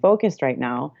needs to be focused right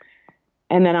now.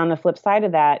 And then on the flip side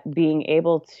of that, being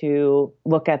able to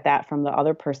look at that from the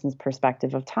other person's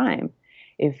perspective of time.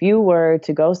 If you were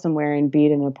to go somewhere and be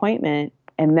at an appointment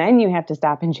and then you have to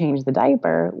stop and change the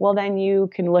diaper, well, then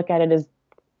you can look at it as,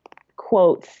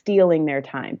 quote, stealing their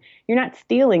time. You're not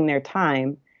stealing their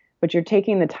time, but you're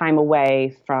taking the time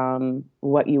away from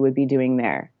what you would be doing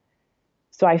there.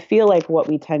 So I feel like what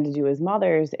we tend to do as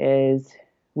mothers is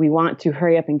we want to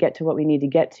hurry up and get to what we need to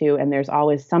get to, and there's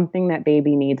always something that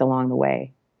baby needs along the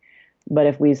way. But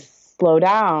if we slow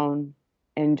down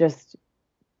and just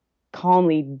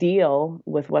calmly deal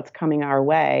with what's coming our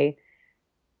way,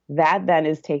 that then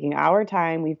is taking our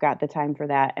time. We've got the time for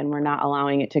that, and we're not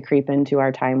allowing it to creep into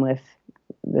our time with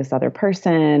this other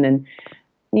person. And,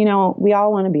 we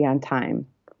all want to be on time.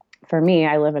 For me,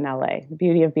 I live in LA. The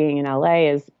beauty of being in LA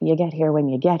is you get here when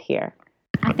you get here.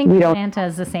 I think Atlanta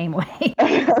is the same way.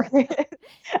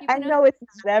 I know it's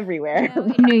not everywhere.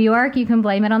 In New York, you can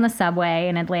blame it on the subway.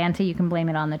 In Atlanta, you can blame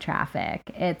it on the traffic.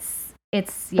 It's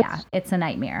a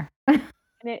nightmare.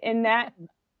 And that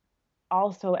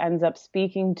also ends up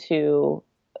speaking to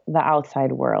the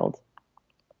outside world.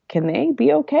 Can they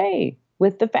be okay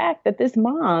with the fact that this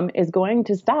mom is going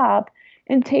to stop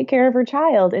and take care of her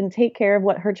child and take care of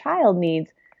what her child needs,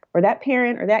 or that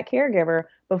parent or that caregiver,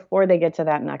 before they get to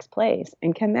that next place?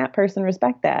 And can that person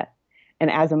respect that? And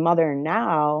as a mother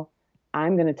now,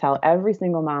 I'm going to tell every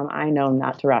single mom I know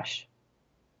not to rush.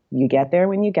 You get there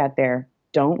when you get there.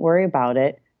 Don't worry about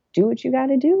it. Do what you got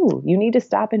to do. You need to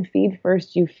stop and feed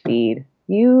first. You feed.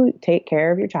 You take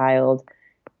care of your child,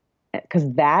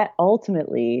 because that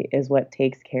ultimately is what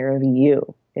takes care of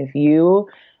you. If you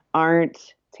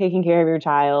aren't taking care of your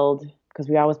child, because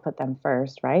we always put them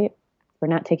first, right? If we're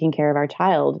not taking care of our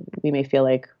child, we may feel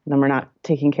like then we're not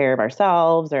taking care of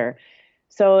ourselves. Or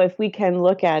so if we can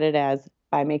look at it as,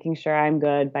 by making sure I'm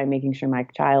good, by making sure my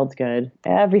child's good,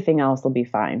 everything else will be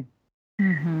fine.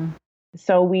 Mm-hmm.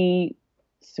 So we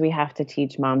have to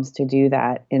teach moms to do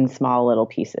that in small little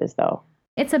pieces, though.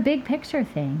 It's a big picture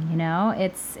thing,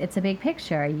 it's a big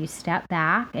picture. You step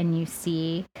back and you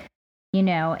see,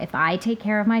 if I take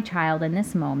care of my child in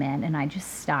this moment and I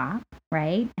just stop,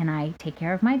 right? And I take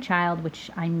care of my child,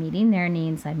 which I'm meeting their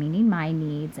needs, I'm meeting my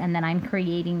needs, and then I'm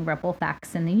creating ripple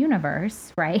effects in the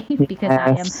universe, right? Because I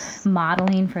am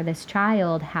modeling for this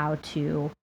child how to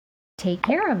take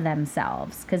care of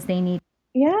themselves, because they need.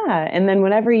 Yeah. And then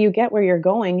whenever you get where you're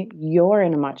going, you're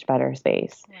in a much better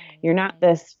space. Right. You're not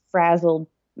this frazzled,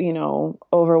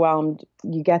 overwhelmed.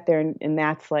 You get there and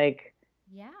that's like,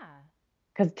 yeah.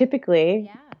 Because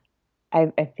typically,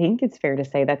 I think it's fair to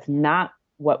say that's not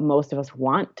what most of us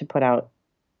want to put out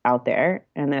there.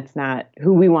 And that's not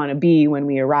who we want to be when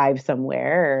we arrive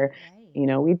somewhere.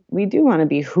 Or, we do want to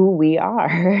be who we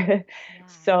are.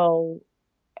 So,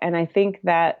 and I think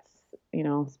that's,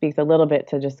 speaks a little bit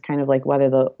to just kind of like whether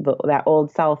that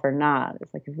old self or not.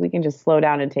 It's like, if we can just slow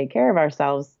down and take care of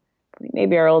ourselves,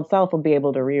 maybe our old self will be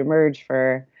able to reemerge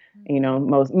for,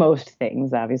 most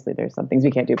things. Obviously there's some things we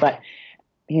can't do, but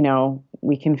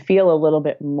we can feel a little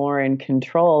bit more in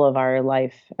control of our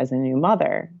life as a new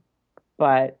mother.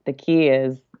 But the key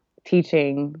is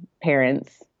teaching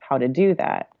parents how to do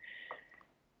that.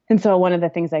 And so one of the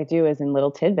things I do is in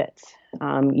little tidbits.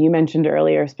 You mentioned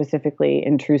earlier specifically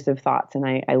intrusive thoughts, and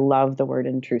I love the word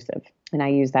intrusive, and I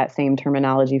use that same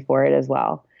terminology for it as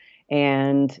well.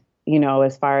 And,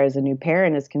 as far as a new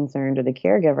parent is concerned or the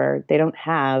caregiver,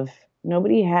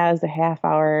 nobody has a half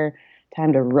hour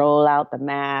time to roll out the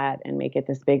mat and make it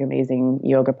this big, amazing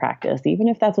yoga practice, even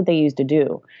if that's what they used to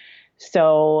do.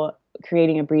 So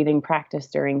creating a breathing practice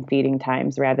during feeding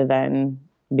times rather than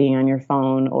being on your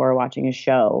phone or watching a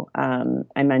show.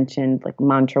 I mentioned like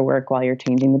mantra work while you're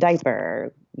changing the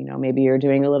diaper. Maybe you're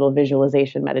doing a little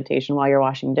visualization meditation while you're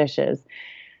washing dishes.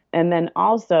 And then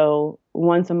also,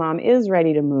 once a mom is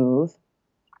ready to move,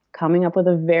 coming up with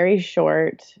a very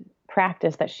short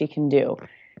practice that she can do.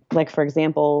 Like, for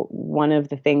example, one of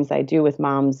the things I do with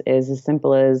moms is as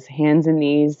simple as hands and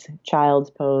knees, child's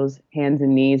pose, hands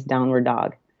and knees, downward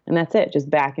dog. And that's it, just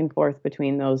back and forth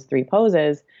between those three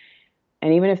poses.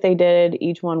 And even if they did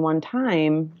each one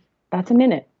time, that's a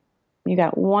minute. You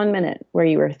got 1 minute where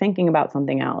you were thinking about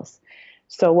something else.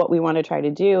 So what we want to try to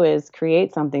do is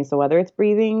create something. So whether it's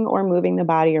breathing or moving the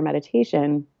body or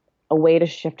meditation, a way to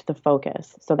shift the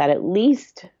focus so that at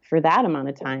least for that amount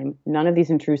of time, none of these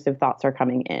intrusive thoughts are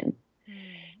coming in.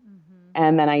 Mm-hmm.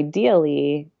 And then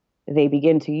ideally, they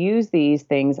begin to use these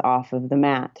things off of the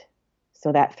mat,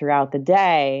 so that throughout the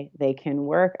day, they can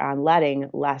work on letting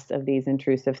less of these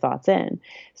intrusive thoughts in.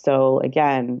 So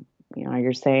again,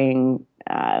 you're saying,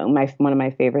 one of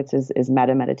my favorites is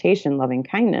metta meditation, loving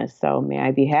kindness. So may I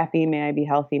be happy, may I be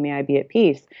healthy, may I be at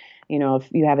peace. If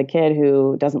you have a kid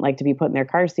who doesn't like to be put in their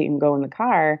car seat and go in the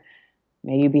car,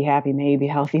 may you be happy, may you be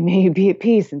healthy, may you be at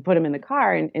peace, and put them in the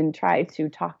car and try to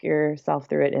talk yourself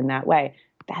through it in that way.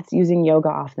 That's using yoga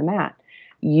off the mat.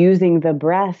 Using the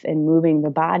breath and moving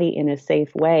the body in a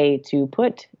safe way to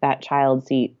put that child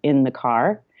seat in the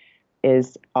car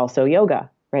is also yoga,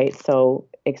 right? So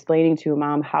explaining to a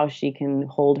mom how she can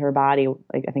hold her body,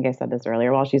 like I think I said this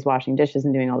earlier, while she's washing dishes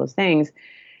and doing all those things.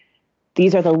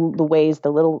 These are the ways,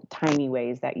 the little tiny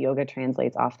ways that yoga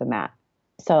translates off the mat.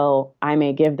 So I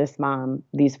may give this mom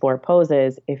these 4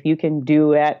 poses. If you can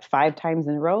do it 5 times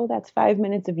in a row, that's 5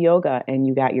 minutes of yoga and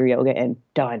you got your yoga in.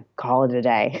 Done. Call it a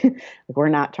day. Like, we're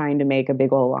not trying to make a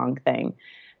big old long thing.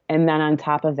 And then on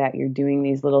top of that, you're doing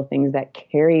these little things that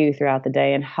carry you throughout the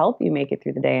day and help you make it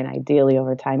through the day, and ideally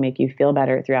over time make you feel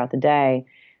better throughout the day.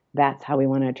 That's how we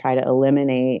want to try to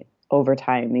eliminate over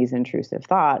time these intrusive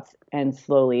thoughts and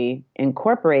slowly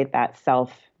incorporate that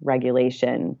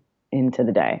self-regulation into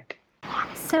the day.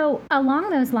 So along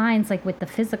those lines, like with the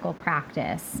physical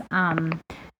practice,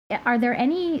 Are there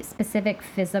any specific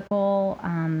physical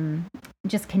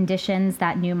just conditions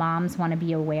that new moms want to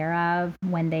be aware of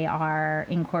when they are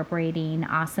incorporating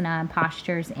asana and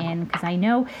postures in? Because I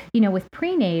know, with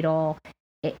prenatal,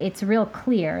 it's real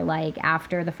clear, like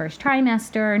after the first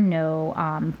trimester, no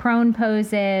prone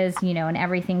poses, and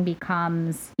everything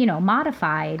becomes,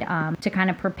 modified to kind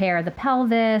of prepare the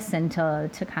pelvis and to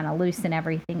kind of loosen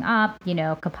everything up,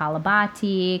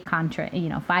 Kapalabhati,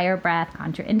 fire breath,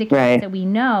 contraindicated, right. So we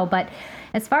know. But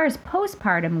as far as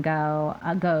postpartum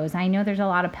goes, I know there's a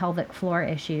lot of pelvic floor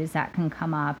issues that can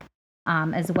come up.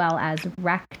 As well as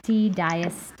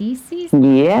rectidiastasis.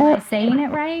 Yeah. Am I saying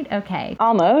it right? Okay.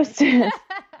 Almost.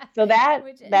 So that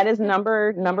is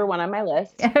number one on my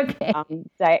list. Okay.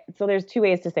 So there's two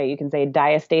ways to say it. You can say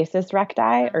diastasis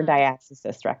recti or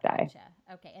diastasis recti. Gotcha.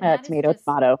 Okay. And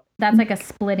tomato. That's like a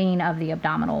splitting of the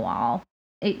abdominal wall.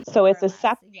 So it's a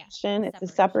separation. It's a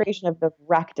separation of the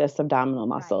rectus abdominal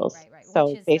muscles. Right.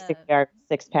 So basically our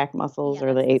 6-pack muscles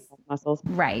or the 8-pack muscles.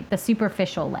 Right. The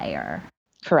superficial layer.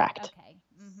 Correct. Okay.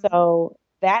 Mm-hmm. So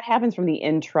that happens from the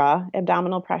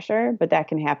intra-abdominal pressure, but that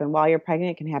can happen while you're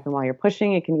pregnant. It can happen while you're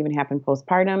pushing. It can even happen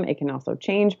postpartum. It can also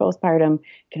change postpartum.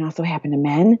 It can also happen to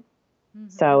men. Mm-hmm.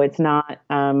 So it's not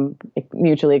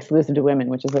mutually exclusive to women,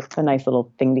 which is a nice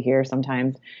little thing to hear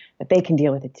sometimes, that they can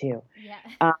deal with it too.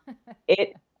 Yeah.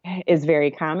 It is very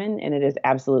common, and it is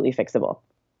absolutely fixable.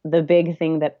 The big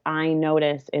thing that I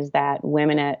notice is that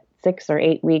women at 6 or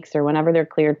 8 weeks or whenever they're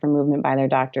cleared for movement by their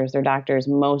doctors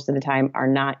most of the time are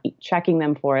not checking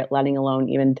them for it, letting alone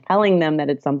even telling them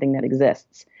that it's something that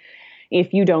exists.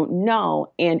 If you don't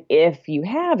know, and if you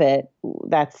have it,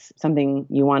 that's something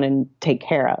you want to take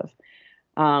care of.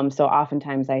 So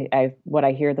oftentimes what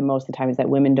I hear the most of the time is that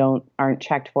women aren't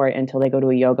checked for it until they go to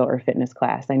a yoga or fitness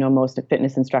class. I know most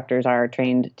fitness instructors are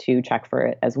trained to check for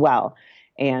it as well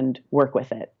and work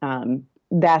with it.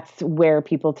 That's where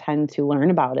people tend to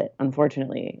learn about it,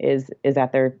 unfortunately, is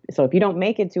at so if you don't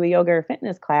make it to a yoga or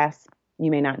fitness class, you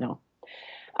may not know.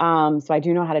 So I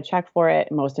do know how to check for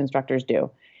it. Most instructors do.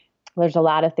 There's a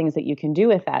lot of things that you can do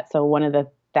with that. So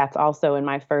that's also in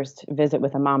my first visit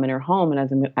with a mom in her home. And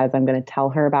as I'm going to tell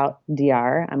her about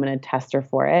DR, I'm going to test her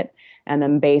for it. And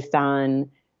then based on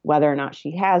whether or not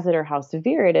she has it or how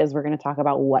severe it is, we're going to talk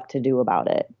about what to do about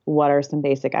it. What are some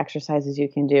basic exercises you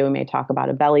can do? We may talk about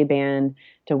a belly band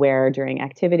to wear during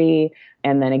activity.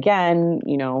 And then again,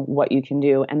 what you can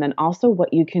do. And then also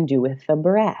what you can do with the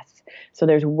breath. So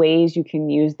there's ways you can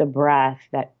use the breath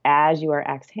that as you are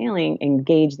exhaling,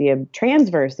 engage the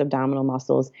transverse abdominal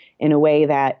muscles in a way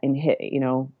that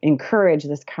encourage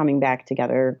this coming back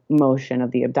together motion of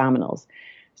the abdominals.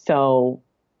 So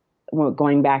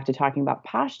going back to talking about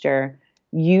posture,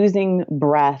 using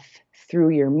breath through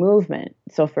your movement.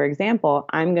 So for example,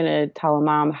 I'm going to tell a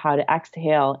mom how to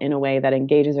exhale in a way that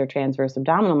engages her transverse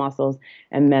abdominal muscles.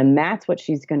 And then that's what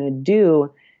she's going to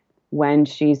do when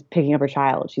she's picking up her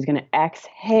child. She's going to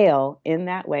exhale in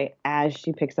that way as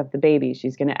she picks up the baby.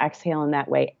 She's going to exhale in that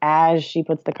way as she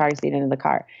puts the car seat into the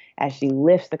car, as she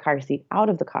lifts the car seat out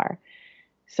of the car.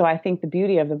 So I think the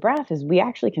beauty of the breath is we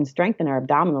actually can strengthen our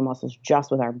abdominal muscles just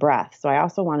with our breath. So I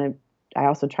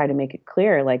also try to make it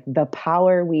clear, like the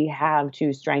power we have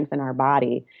to strengthen our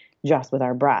body just with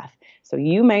our breath. So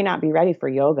you may not be ready for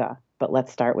yoga, but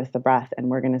let's start with the breath. And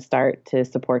we're going to start to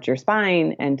support your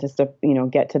spine and to,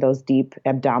 get to those deep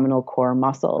abdominal core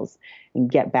muscles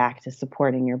and get back to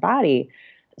supporting your body.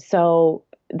 So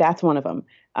that's one of them.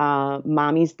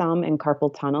 Mommy's thumb and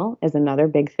carpal tunnel is another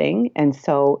big thing. And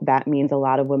so that means a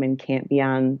lot of women can't be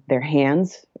on their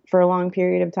hands for a long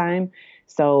period of time.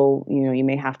 So, you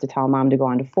may have to tell mom to go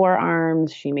onto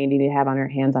forearms. She may need to have on her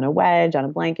hands on a wedge, on a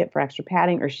blanket for extra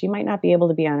padding, or she might not be able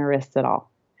to be on her wrists at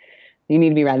all. You need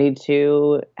to be ready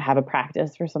to have a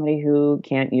practice for somebody who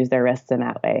can't use their wrists in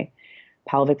that way.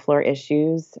 Pelvic floor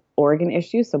issues, organ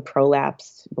issues, so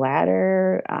prolapsed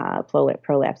bladder,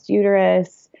 prolapsed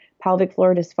uterus, pelvic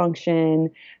floor dysfunction.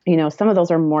 Some of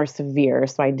those are more severe.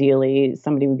 So ideally,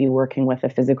 somebody would be working with a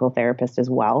physical therapist as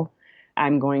well.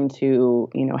 I'm going to,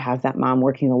 have that mom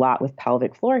working a lot with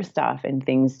pelvic floor stuff and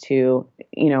things to,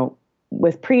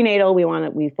 with prenatal,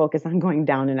 we focus on going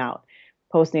down and out.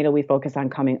 Postnatal, we focus on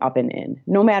coming up and in,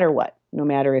 no matter what, no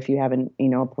matter if you have a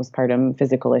postpartum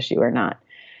physical issue or not.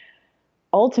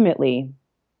 Ultimately,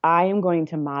 I am going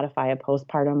to modify a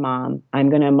postpartum mom. I'm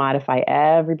going to modify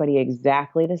everybody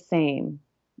exactly the same,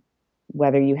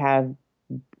 whether you have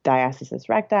diastasis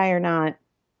recti or not,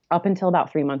 up until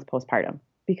about 3 months postpartum,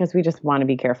 because we just want to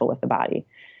be careful with the body.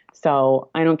 So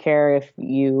I don't care if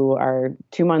you are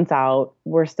 2 months out,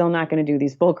 we're still not going to do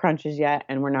these full crunches yet,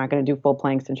 and we're not going to do full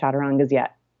planks and chaturangas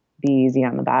yet. Be easy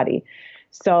on the body.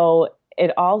 So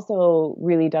it also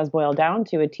really does boil down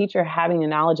to a teacher having a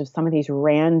knowledge of some of these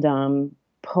random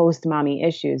post-mommy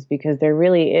issues, because there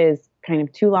really is kind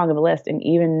of too long of a list. And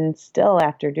even still,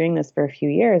 after doing this for a few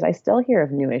years, I still hear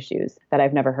of new issues that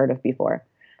I've never heard of before.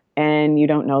 And you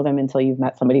don't know them until you've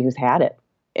met somebody who's had it.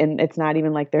 And it's not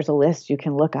even like there's a list you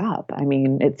can look up. I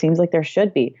mean, it seems like there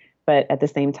should be, but at the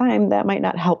same time, that might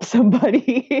not help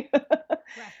somebody.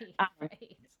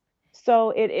 Right.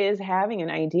 So it is having an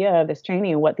idea of this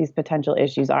training and what these potential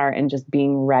issues are, and just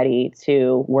being ready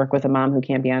to work with a mom who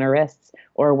can't be on her wrists,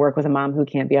 or work with a mom who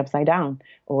can't be upside down,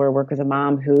 or work with a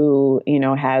mom who,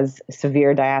 has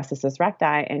severe diastasis recti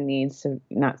and needs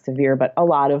not severe, but a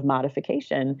lot of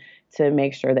modification to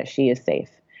make sure that she is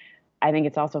safe. I think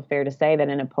it's also fair to say that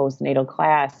in a postnatal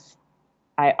class,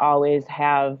 I always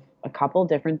have a couple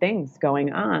different things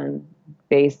going on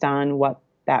based on what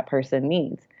that person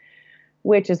needs,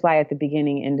 which is why at the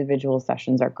beginning, individual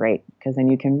sessions are great, because then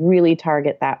you can really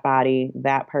target that body,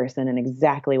 that person, and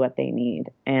exactly what they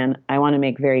need. And I want to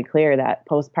make very clear that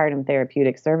postpartum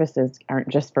therapeutic services aren't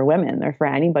just for women. They're for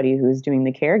anybody who's doing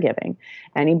the caregiving,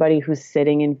 anybody who's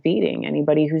sitting and feeding,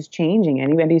 anybody who's changing,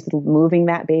 anybody who's moving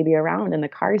that baby around in the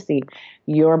car seat.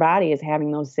 Your body is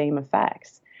having those same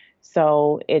effects.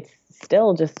 So it's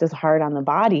still just as hard on the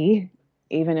body,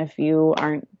 even if you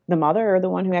aren't the mother or the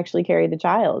one who actually carried the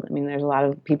child. I mean, there's a lot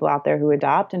of people out there who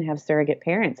adopt and have surrogate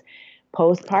parents.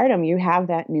 Postpartum, you have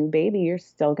that new baby, you're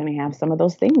still going to have some of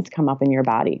those things come up in your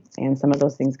body, and some of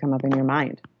those things come up in your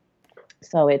mind.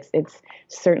 So it's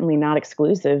certainly not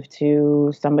exclusive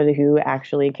to somebody who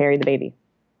actually carried the baby.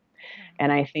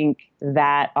 And I think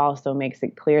that also makes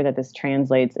it clear that this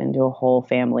translates into a whole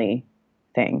family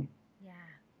thing.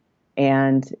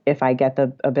 And if I get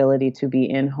the ability to be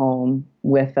in home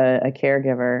with a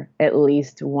caregiver, at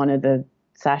least one of the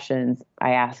sessions,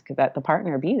 I ask that the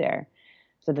partner be there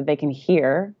so that they can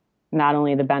hear not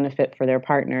only the benefit for their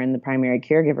partner and the primary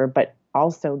caregiver, but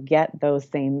also get those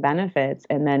same benefits,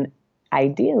 and then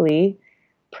ideally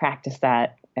practice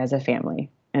that as a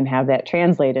family and have that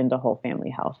translate into whole family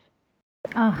health.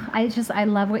 Oh, I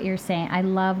love what you're saying. I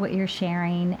love what you're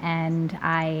sharing. And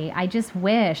I just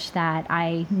wish that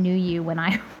I knew you when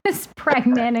I was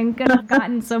pregnant and could have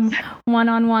gotten some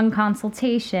one-on-one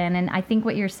consultation. And I think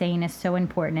what you're saying is so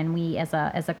important. And we as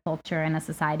a culture and a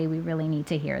society, we really need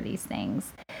to hear these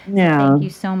things. Yeah. So thank you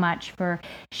so much for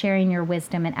sharing your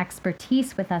wisdom and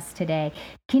expertise with us today.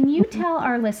 Can you tell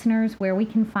our listeners where we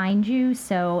can find you?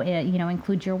 So,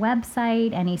 include your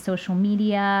website, any social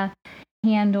media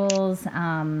handles,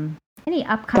 any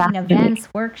upcoming events,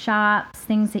 workshops,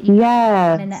 things that you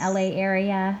have in the LA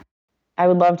area? I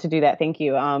would love to do that. Thank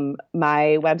you.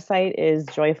 My website is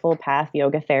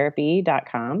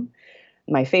joyfulpathyogatherapy.com.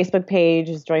 My Facebook page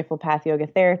is Joyful Path Yoga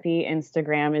Therapy.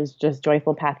 Instagram is just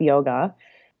Joyful Path Yoga.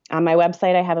 On my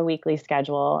website, I have a weekly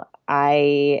schedule.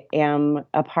 I am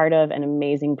a part of an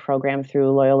amazing program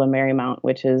through Loyola Marymount,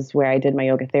 which is where I did my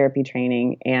yoga therapy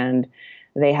training. And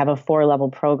they have a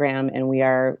 4-level program, and we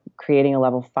are creating a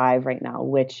level 5 right now,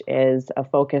 which is a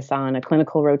focus on a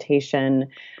clinical rotation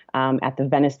at the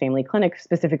Venice Family Clinic,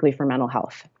 specifically for mental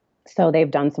health. So they've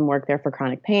done some work there for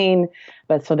chronic pain,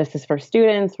 but so this is for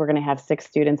students. We're going to have 6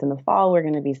 students in the fall. We're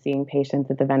going to be seeing patients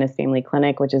at the Venice Family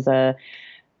Clinic, which is a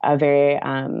very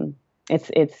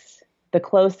it's the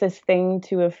closest thing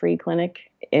to a free clinic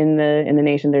in the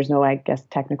nation. There's no, I guess,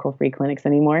 technical free clinics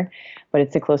anymore, but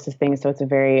it's the closest thing. So it's a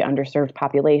very underserved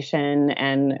population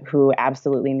and who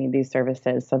absolutely need these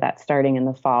services. So that's starting in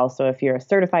the fall. So if you're a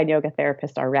certified yoga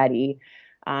therapist already,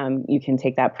 you can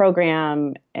take that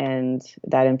program, and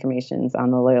that information's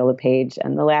on the Loyola page.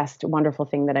 And the last wonderful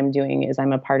thing that I'm doing is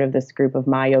I'm a part of this group of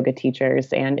My Yoga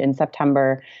teachers. And in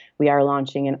September, we are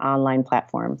launching an online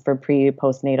platform for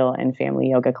postnatal and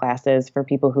family yoga classes for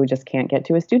people who just can't get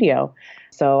to a studio.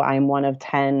 So I'm one of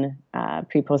 10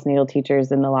 postnatal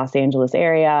teachers in the Los Angeles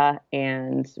area,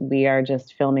 and we are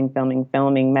just filming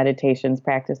meditations,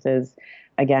 practices,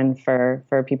 again, for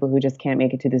people who just can't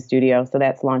make it to the studio. So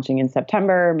that's launching in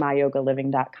September,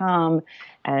 myyogaliving.com,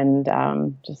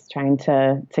 and just trying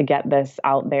to get this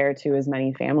out there to as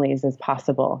many families as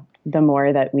possible. The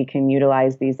more that we can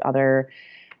utilize these other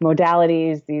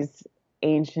modalities, these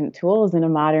ancient tools in a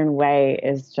modern way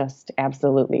is just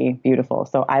absolutely beautiful.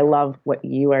 So I love what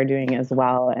you are doing as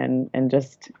well, and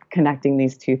just connecting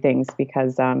these two things,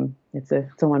 because it's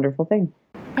a wonderful thing.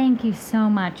 Thank you so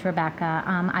much, Rebecca.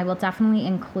 I will definitely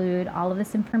include all of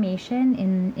this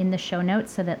information in the show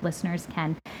notes so that listeners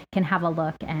can have a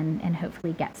look and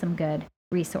hopefully get some good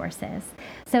resources.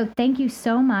 So thank you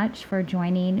so much for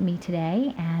joining me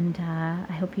today, and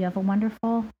I hope you have a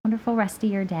wonderful, wonderful rest of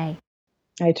your day.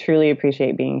 I truly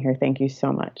appreciate being here. Thank you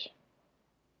so much.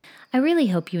 I really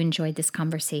hope you enjoyed this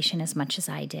conversation as much as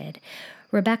I did.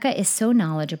 Rebecca is so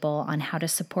knowledgeable on how to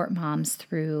support moms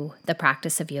through the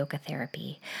practice of yoga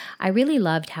therapy. I really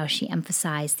loved how she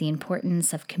emphasized the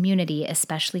importance of community,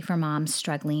 especially for moms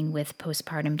struggling with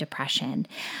postpartum depression.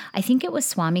 I think it was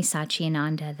Swami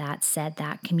Satchidananda that said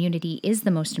that community is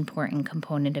the most important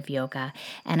component of yoga,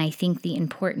 and I think the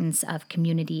importance of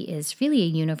community is really a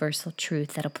universal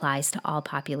truth that applies to all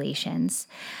populations.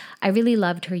 I really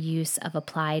loved her use of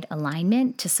applied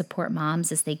alignment to support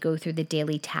moms as they go through the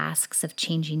daily tasks of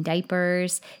changing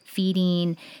diapers,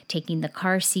 feeding, taking the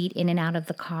car seat in and out of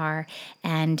the car.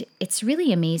 And it's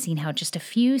really amazing how just a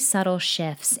few subtle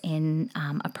shifts in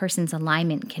a person's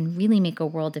alignment can really make a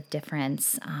world of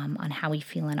difference on how we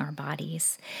feel in our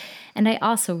bodies. And I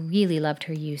also really loved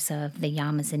her use of the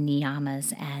yamas and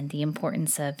niyamas and the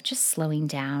importance of just slowing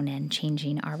down and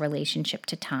changing our relationship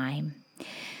to time.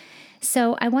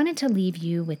 So I wanted to leave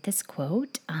you with this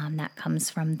quote that comes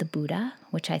from the Buddha,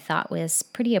 which I thought was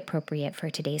pretty appropriate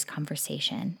for today's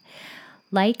conversation.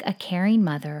 Like a caring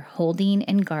mother holding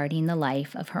and guarding the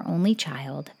life of her only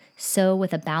child, so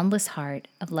with a boundless heart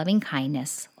of loving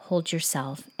kindness, hold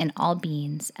yourself and all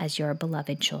beings as your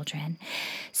beloved children.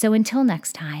 So until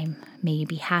next time, may you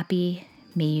be happy,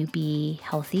 may you be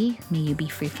healthy, may you be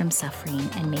free from suffering,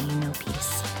 and may you know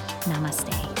peace.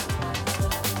 Namaste.